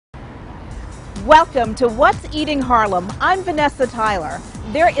Welcome to What's Eating Harlem. I'm Vanessa Tyler.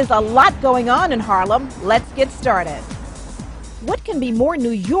 There is a lot going on in Harlem. Let's get started. What can be more New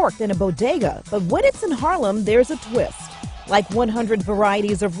York than a bodega? But when it's in Harlem, there's a twist. Like 100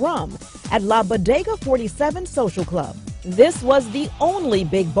 varieties of rum at La Bodega 47 Social Club. This was the only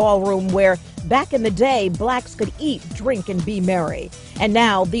big ballroom where, back in the day, blacks could eat, drink, and be merry. And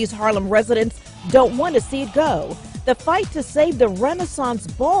now these Harlem residents don't want to see it go. The fight to save the Renaissance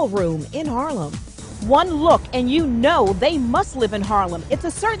ballroom in Harlem. One look and you know they must live in Harlem. It's a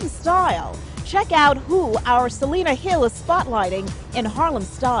certain style. Check out who our Selena Hill is spotlighting in Harlem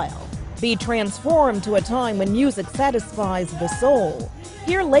style. Be transformed to a time when music satisfies the soul.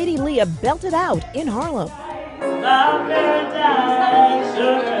 Hear Lady Leah belt it out in Harlem. My paradise,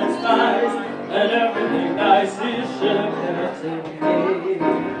 sugar and spice, and everything nice is sugar.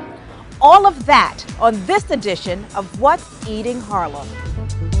 All of that on this edition of What's Eating Harlem.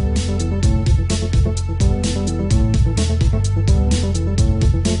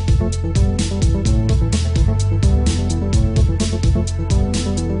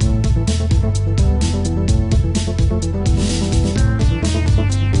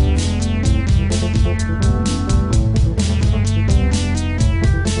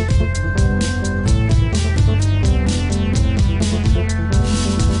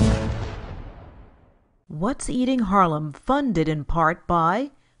 What's Eating Harlem, funded in part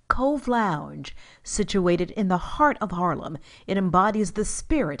by Cove Lounge. Situated in the heart of Harlem, it embodies the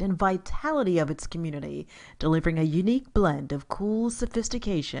spirit and vitality of its community, delivering a unique blend of cool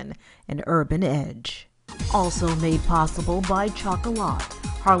sophistication and urban edge. Also made possible by Chocolat,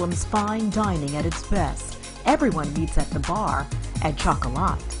 Harlem's fine dining at its best. Everyone meets at the bar at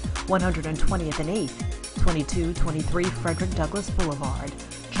Chocolat, 120th and 8th, 2223 Frederick Douglass Boulevard.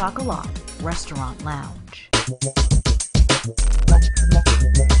 Chocolat Restaurant Lounge.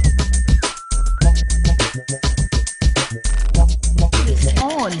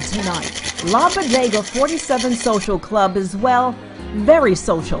 On tonight, La Bodega 47 Social Club is, well, very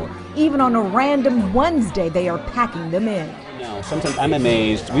social. Even on a random Wednesday, they are packing them in. Sometimes I'm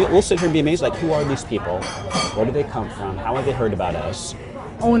amazed. We'll sit here and be amazed, like, who are these people? Where do they come from? How have they heard about us?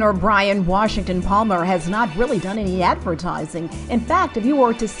 Owner Brian Washington Palmer has not really done any advertising. In fact, if you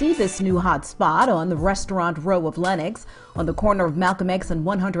were to see this new hot spot on the restaurant row of Lenox, on the corner of Malcolm X and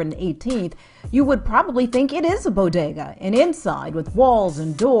 118th, you would probably think it is a bodega. And inside, with walls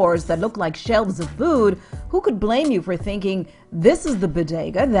and doors that look like shelves of food, who could blame you for thinking this is the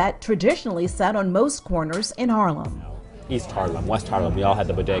bodega that traditionally sat on most corners in Harlem? East Harlem, West Harlem, we all had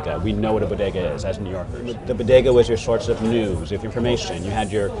the bodega. We know what a bodega is as New Yorkers. The bodega was your source of news, of information. You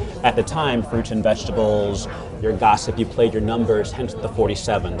had your, at the time, fruits and vegetables, your gossip, you played your numbers, hence the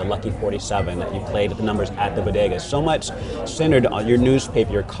 47, the lucky 47, that you played the numbers at the bodega. So much centered on your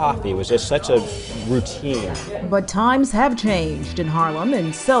newspaper, your coffee. It was just such a routine. But times have changed in Harlem,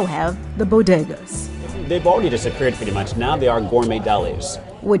 and so have the bodegas. They've already disappeared pretty much. Now they are gourmet delis.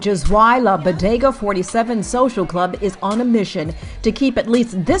 Which is why La Bodega 47 Social Club is on a mission to keep at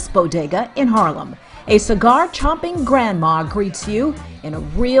least this bodega in Harlem. A cigar-chomping grandma greets you in a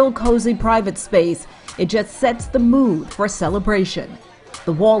real cozy private space. It just sets the mood for celebration.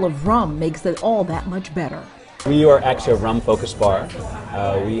 The wall of rum makes it all that much better. We are actually a rum-focused bar.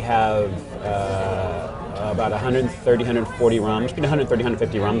 We have about 130, 140 rums, between 130,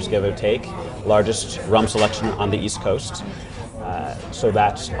 150 rums, give or take. Largest rum selection on the East Coast. So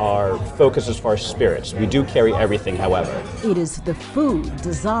that's our focus as far as spirits. We do carry everything, however. It is the food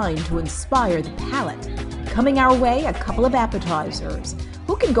designed to inspire the palate. Coming our way, a couple of appetizers.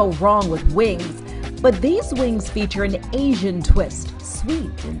 Who can go wrong with wings? But these wings feature an Asian twist,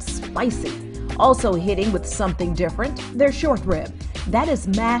 sweet and spicy. Also hitting with something different, their short rib. That is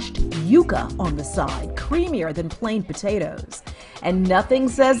mashed yuca on the side, creamier than plain potatoes. And nothing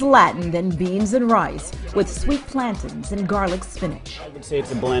says Latin than beans and rice with sweet plantains and garlic spinach. I would say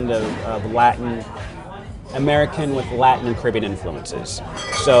it's a blend of Latin, American with Latin and Caribbean influences.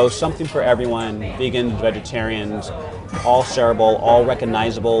 So something for everyone, vegans, vegetarians, all shareable, all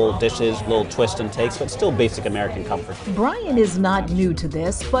recognizable dishes, little twists and takes, but still basic American comfort. Brian is not new to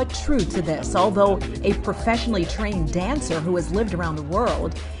this, but true to this. Although a professionally trained dancer who has lived around the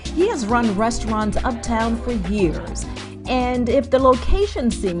world, he has run restaurants uptown for years. And if the location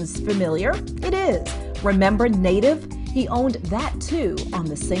seems familiar, it is. Remember Native? He owned that too on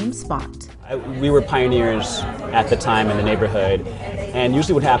the same spot. We were pioneers at the time in the neighborhood, and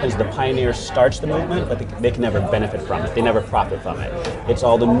usually what happens, the pioneer starts the movement, but they can never benefit from it. They never profit from it. It's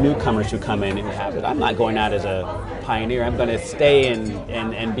all the newcomers who come in and who have it. I'm not going out as a pioneer. I'm going to stay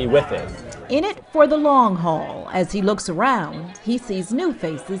and be with it. In it for the long haul. As he looks around, he sees new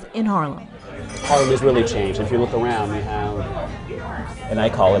faces in Harlem. Harlem has really changed. If you look around, we have, and I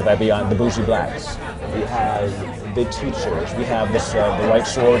call it, beyond the bougie blacks. We have the teachers. We have this, the white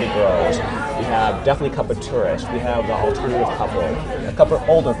sorority girls. We have definitely a couple of tourists. We have the alternative couple, a couple of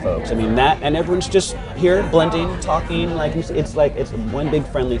older folks. I mean that, and everyone's just here blending, talking. Like it's one big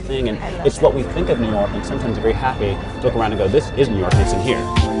friendly thing, and it's what we think of New York. And sometimes we're very happy to look around and go, "This is New York. And it's in here."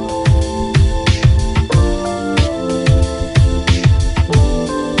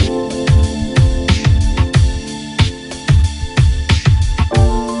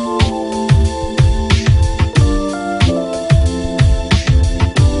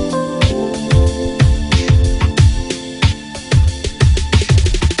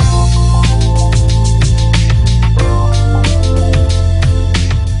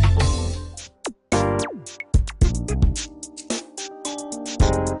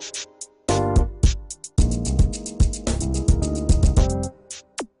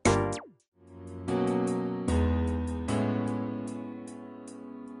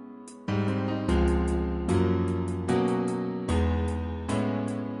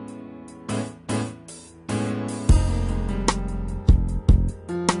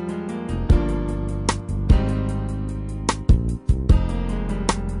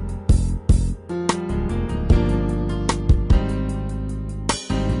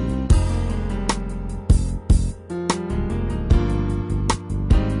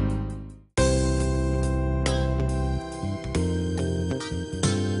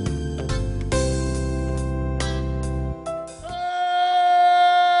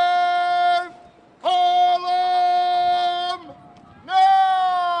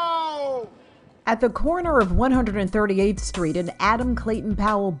 At the corner of 138th Street and Adam Clayton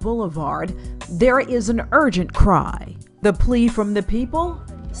Powell Boulevard, there is an urgent cry. The plea from the people?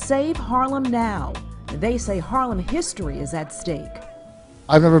 Save Harlem now. They say Harlem history is at stake.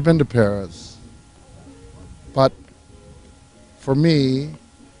 I've never been to Paris, but for me,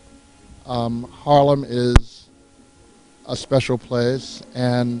 Harlem is a special place,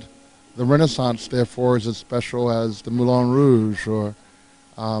 and the Renaissance, therefore, is as special as the Moulin Rouge or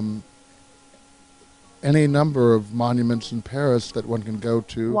any number of monuments in Paris that one can go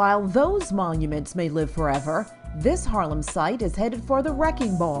to. While those monuments may live forever, this Harlem site is headed for the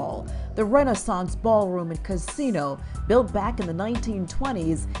Wrecking Ball. The Renaissance Ballroom and Casino, built back in the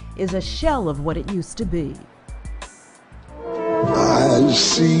 1920s, is a shell of what it used to be. I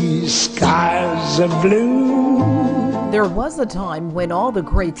see skies of blue. There was a time when all the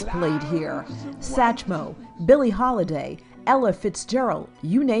greats played here. Satchmo, Billie Holiday, Ella Fitzgerald,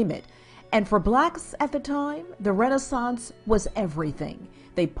 you name it. And for blacks at the time, the Renaissance was everything.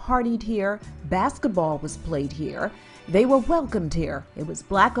 They partied here, basketball was played here, they were welcomed here. It was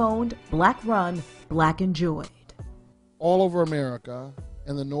black owned, black run, black enjoyed. All over America,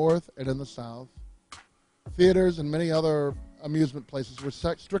 in the North and in the South, theaters and many other amusement places were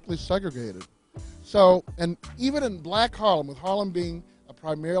strictly segregated. So, and even in black Harlem, with Harlem being a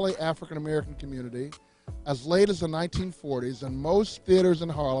primarily African American community, as late as the 1940s, in most theaters in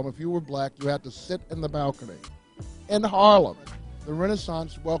Harlem, if you were black, you had to sit in the balcony. In Harlem, the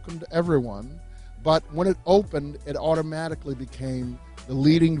Renaissance welcomed everyone, but when it opened, it automatically became the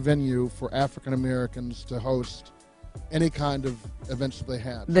leading venue for African Americans to host any kind of events that they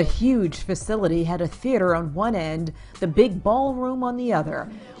had. The huge facility had a theater on one end, the big ballroom on the other,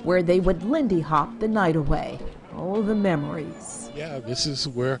 where they would Lindy hop the night away. Oh, the memories. Yeah, this is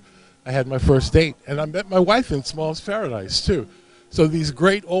where I had my first date, and I met my wife in Small's Paradise, too. So these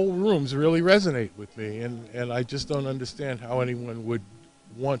great old rooms really resonate with me, and I just don't understand how anyone would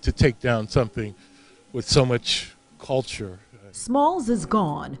want to take down something with so much culture. Small's is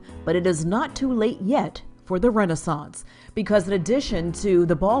gone, but it is not too late yet for the Renaissance, because in addition to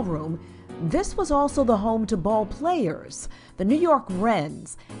the ballroom, this was also the home to ball players, the New York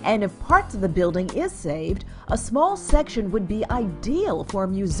Wrens, and if parts of the building is saved, a small section would be ideal for a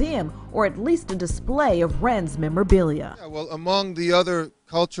museum or at least a display of Wrens memorabilia. Yeah, well, among the other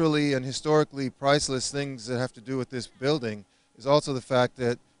culturally and historically priceless things that have to do with this building is also the fact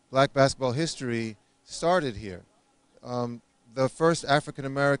that black basketball history started here. The first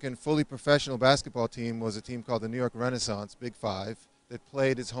African-American fully professional basketball team was a team called the New York Renaissance, Big Five, that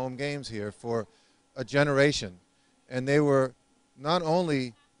played its home games here for a generation. And they were not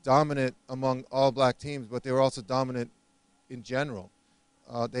only dominant among all black teams, but they were also dominant in general.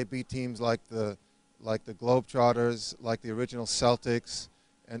 They beat teams like the Globetrotters, like the original Celtics,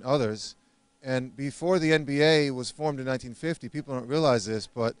 and others. And before the NBA was formed in 1950, people don't realize this,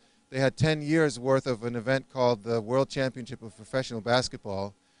 but they had 10 years worth of an event called the World Championship of Professional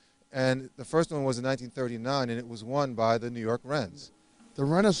Basketball. And the first one was in 1939, and it was won by the New York Wrens. the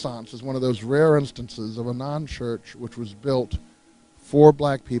Renaissance is one of those rare instances of a non-church which was built for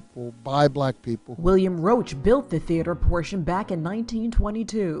black people, by black people. William Roach built the theater portion back in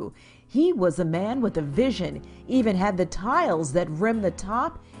 1922. He was a man with a vision, even had the tiles that rim the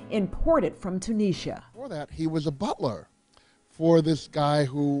top imported from Tunisia. Before that, he was a butler for this guy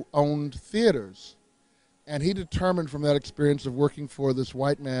who owned theaters. And he determined from that experience of working for this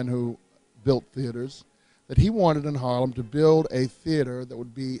white man who built theaters that he wanted in Harlem to build a theater that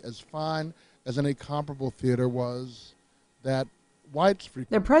would be as fine as any comparable theater was that whites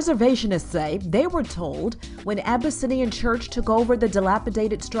frequented. The preservationists say they were told when Abyssinian Church took over the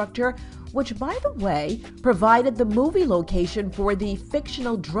dilapidated structure, which, by the way, provided the movie location for the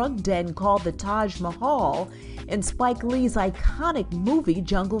fictional drug den called the Taj Mahal in Spike Lee's iconic movie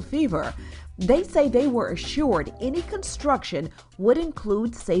Jungle Fever. They say they were assured any construction would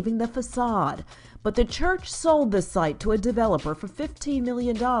include saving the facade. But the church sold the site to a developer for $15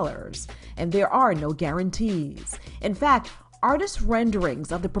 million, and there are no guarantees. In fact, artist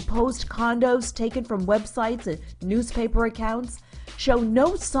renderings of the proposed condos taken from websites and newspaper accounts show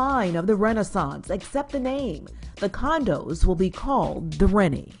no sign of the Renaissance except the name. The condos will be called the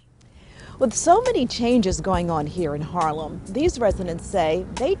Rennie. With so many changes going on here in Harlem, these residents say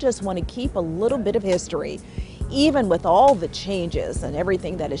they just want to keep a little bit of history. Even with all the changes and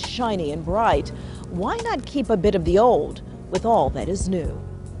everything that is shiny and bright, why not keep a bit of the old with all that is new?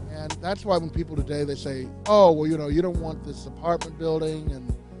 And that's why when people today, they say, oh, well, you don't want this apartment building and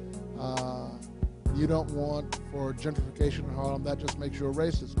you don't want for gentrification in Harlem, that just makes you a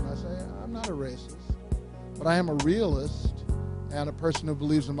racist. And I say, I'm not a racist, but I am a realist and a person who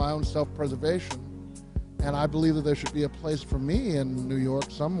believes in my own self-preservation. And I believe that there should be a place for me in New York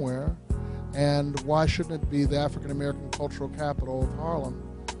somewhere. And why shouldn't it be the African-American cultural capital of Harlem,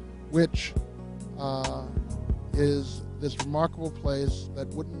 which is this remarkable place that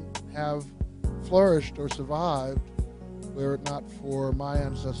wouldn't have flourished or survived were it not for my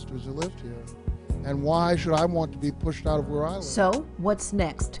ancestors who lived here. And why should I want to be pushed out of where I live? So, what's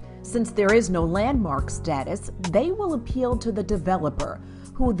next? Since there is no landmark status, they will appeal to the developer,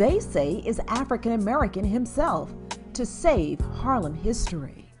 who they say is African-American himself, to save Harlem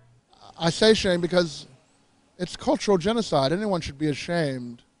history. I say shame because it's cultural genocide. Anyone should be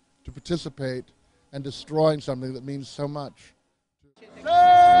ashamed to participate in destroying something that means so much.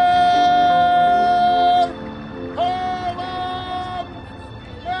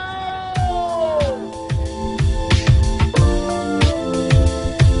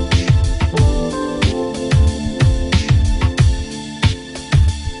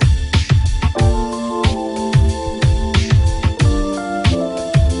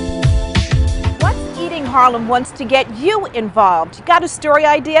 Harlem wants to get you involved. You got a story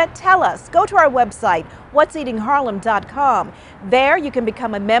idea? Tell us. Go to our website, what'seatingharlem.com. There you can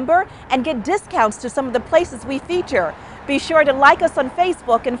become a member and get discounts to some of the places we feature. Be sure to like us on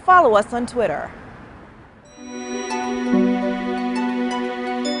Facebook and follow us on Twitter.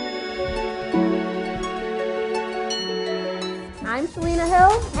 I'm Selena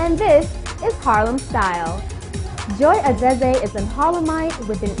Hill, and this is Harlem Style. Joy Adeze is a Harlemite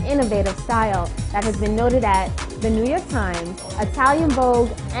with an innovative style that has been noted at the New York Times, Italian Vogue,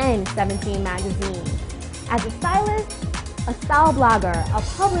 and 17 magazine. As a stylist, a style blogger, a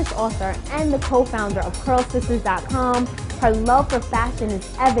published author, and the co-founder of CurlSisters.com, her love for fashion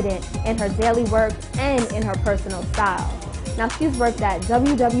is evident in her daily work and in her personal style. Now, she's worked at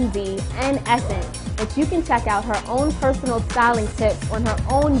WWD and Essence, but you can check out her own personal styling tips on her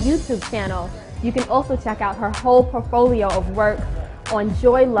own YouTube channel. You can also check out her whole portfolio of work on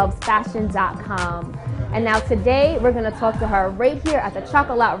joylovesfashion.com. And now today, we're going to talk to her right here at the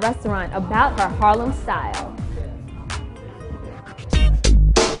Chocolat restaurant about her Harlem style.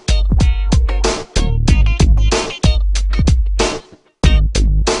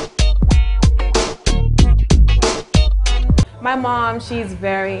 My mom, she's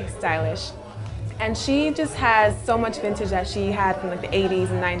very stylish. And she just has so much vintage that she had from like the 80s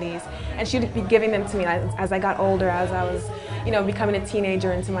and 90s. And she'd be giving them to me as I got older, as I was, becoming a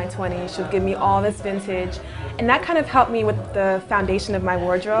teenager into my 20s. She would give me all this vintage. And that kind of helped me with the foundation of my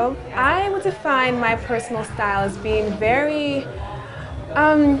wardrobe. I would define my personal style as being very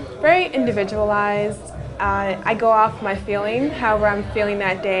individualized. I go off my feeling, however I'm feeling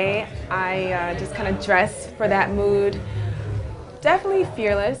that day. I just kind of dress for that mood. Definitely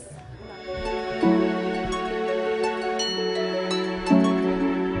fearless.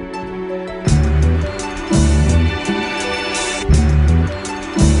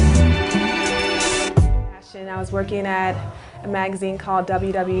 I was working at a magazine called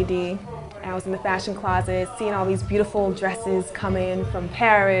WWD, I was in the fashion closet, seeing all these beautiful dresses come in from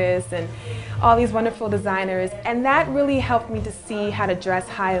Paris and all these wonderful designers. And that really helped me to see how to dress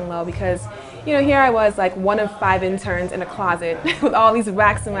high and low because, you know, here I was like one of 5 interns in a closet with all these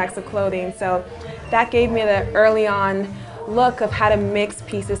racks and racks of clothing. So that gave me the early on look of how to mix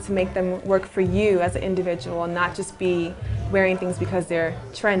pieces to make them work for you as an individual and not just be wearing things because they're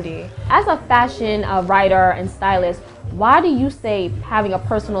trendy. As a fashion writer and stylist, why do you say having a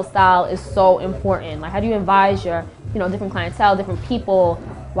personal style is so important? Like, how do you advise your, different clientele, different people?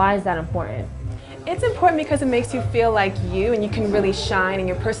 Why is that important? It's important because it makes you feel like you, and you can really shine, and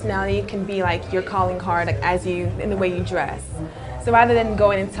your personality can be like your calling card, like as you in the way you dress. So rather than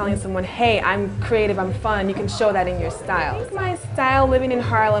going and telling someone, hey, I'm creative, I'm fun, you can show that in your style. I think my style living in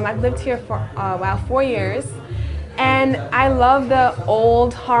Harlem, I've lived here for 4 years. And I love the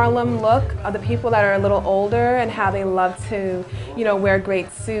old Harlem look of the people that are a little older and how they love to, wear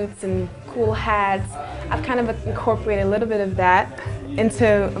great suits and cool hats. I've kind of incorporated a little bit of that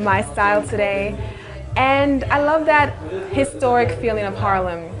into my style today. And I love that historic feeling of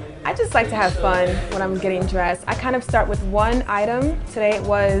Harlem. I just like to have fun when I'm getting dressed. I kind of start with one item. Today it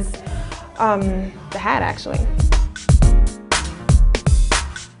was the hat, actually.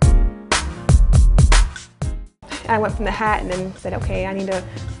 I went from the hat and then said, okay, I need a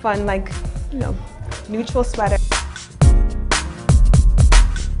fun, neutral sweater.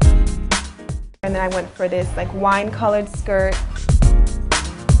 And then I went for this wine-colored skirt.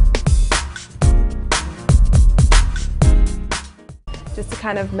 Just to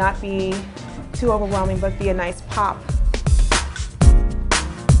kind of not be too overwhelming, but be a nice pop.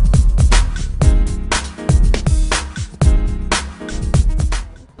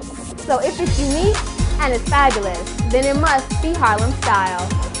 So if it's unique and it's fabulous, then it must be Harlem style.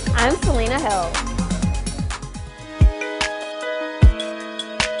 I'm Selena Hill.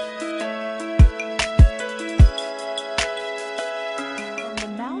 From the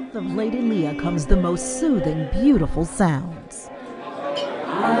mouth of Lady Leah comes the most soothing, beautiful sounds.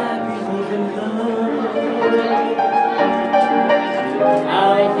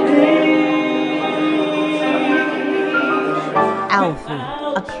 Alfie,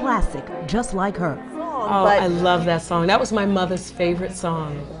 a classic just like her. Oh, I love that song. That was my mother's favorite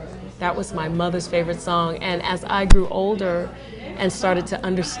song. That was my mother's favorite song. And as I grew older and started to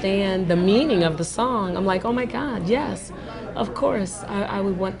understand the meaning of the song, I'm like, oh my God, yes, of course. I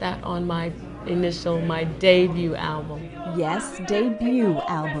would want that on my debut album. Yes, debut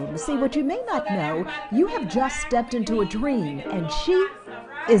album. See, what you may not know, you have just stepped into a dream, and she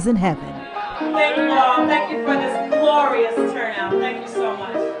is in heaven. Thank you all. Thank you for this glorious turnout. Thank you so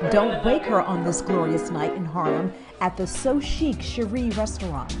much. Don't wake her on this glorious night in Harlem at the So Chic Cherie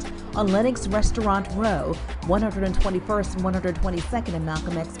restaurant on Lenox Restaurant Row, 121st and 122nd in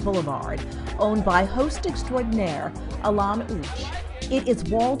Malcolm X Boulevard, owned by host extraordinaire Alam Uch. It is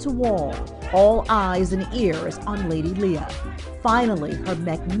wall to wall, all eyes and ears on Lady Leah. Finally, her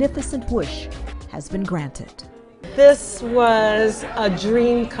magnificent wish has been granted. This was a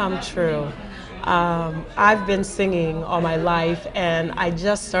dream come true. I've been singing all my life, and I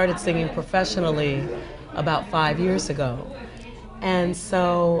just started singing professionally about 5 years ago. And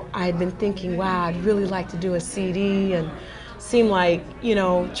so I'd been thinking, wow, I'd really like to do a CD, and seemed like,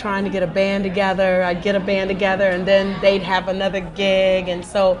 trying to get a band together. I'd get a band together, and then they'd have another gig, and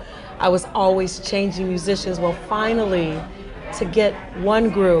so I was always changing musicians. Well, finally, to get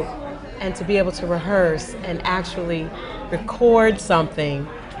one group and to be able to rehearse and actually record something,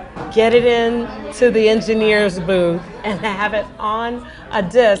 get it into the engineer's booth and have it on a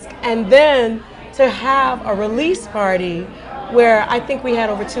disc, and then to have a release party where I think we had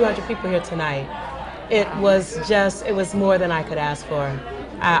over 200 people here tonight. It was more than I could ask for.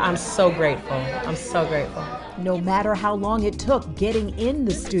 I'm so grateful. I'm so grateful. No matter how long it took, getting in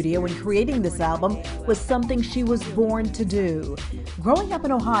the studio and creating this album was something she was born to do. Growing up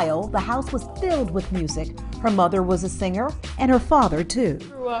in Ohio, the house was filled with music. Her mother was a singer, and her father too.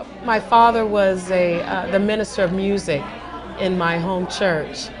 My father was the minister of music in my home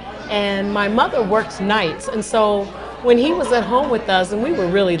church, and my mother worked nights, and so when he was at home with us, and we were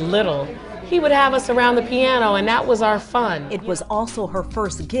really little, he would have us around the piano, and that was our fun. It was also her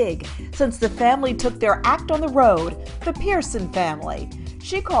first gig, since the family took their act on the road, the Pearson family.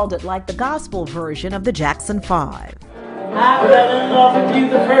 She called it like the gospel version of the Jackson 5. I fell in love with you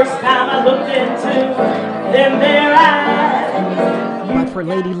the first time I looked into them their eyes. But for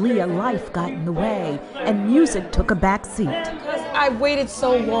Lady Leah, life got in the way, and music took a back seat. Because I waited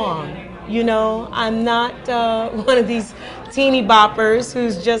so long. I'm not one of these teeny boppers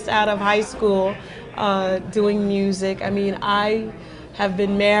who's just out of high school doing music. I mean, I have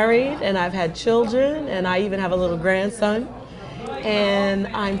been married and I've had children and I even have a little grandson. And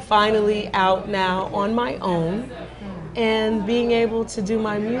I'm finally out now on my own and being able to do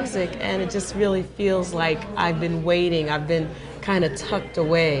my music, and it just really feels like I've been waiting. I've been kind of tucked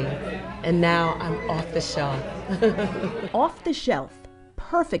away, and now I'm off the shelf. Off the Shelf,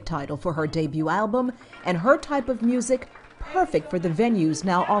 perfect title for her debut album, and her type of music, perfect for the venues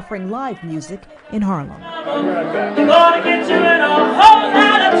now offering live music in Harlem. Gonna get you in a whole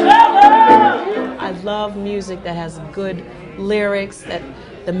lot of trouble. I love music that has good lyrics, that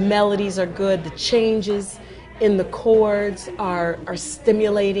the melodies are good, the changes in the chords are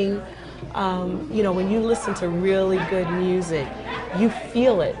stimulating. You know, when you listen to really good music, you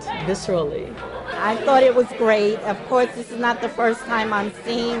feel it viscerally. I thought it was great. Of course, this is not the first time I'm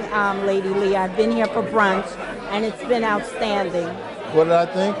seeing Lady Lee. I've been here for brunch, and it's been outstanding. What did I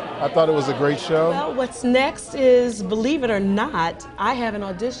think? I thought it was a great show. Well, what's next is, believe it or not, I have an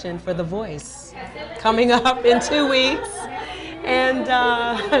audition for The Voice coming up in 2 weeks. And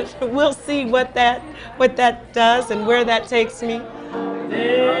we'll see what that does and where that takes me. I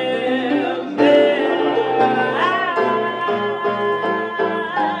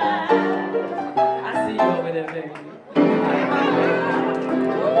see you over there, baby.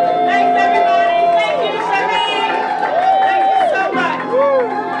 Thanks, everybody. Thank you, Sharif. Thank you so much.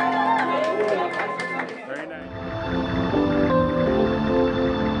 Very nice.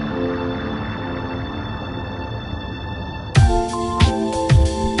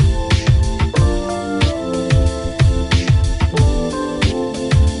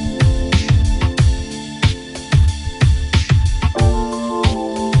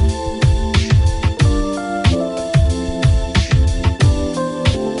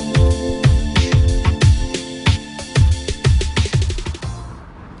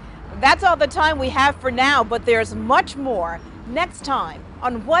 That's all the time we have for now, but there's much more next time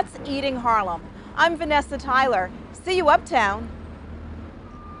on What's Eating Harlem. I'm Vanessa Tyler. See you uptown.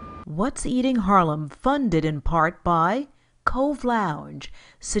 What's Eating Harlem, funded in part by Cove Lounge.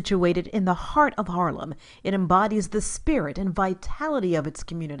 Situated in the heart of Harlem, it embodies the spirit and vitality of its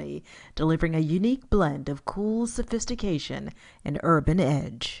community, delivering a unique blend of cool sophistication and urban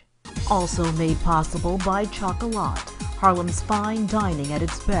edge. Also made possible by Chocolat, Harlem's fine dining at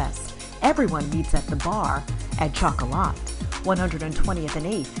its best. Everyone meets at the bar at Chocolat, 120th and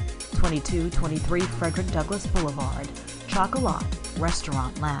 8th, 2223 Frederick Douglass Boulevard. Chocolat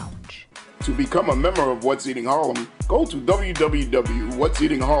Restaurant Lounge. To become a member of What's Eating Harlem, go to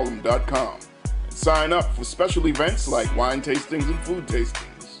www.whatseatingharlem.com and sign up for special events like wine tastings and food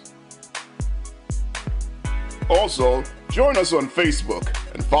tastings. Also, join us on Facebook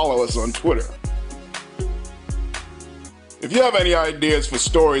and follow us on Twitter. If you have any ideas for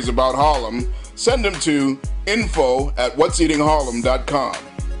stories about Harlem, send them to info@whatseatingharlem.com.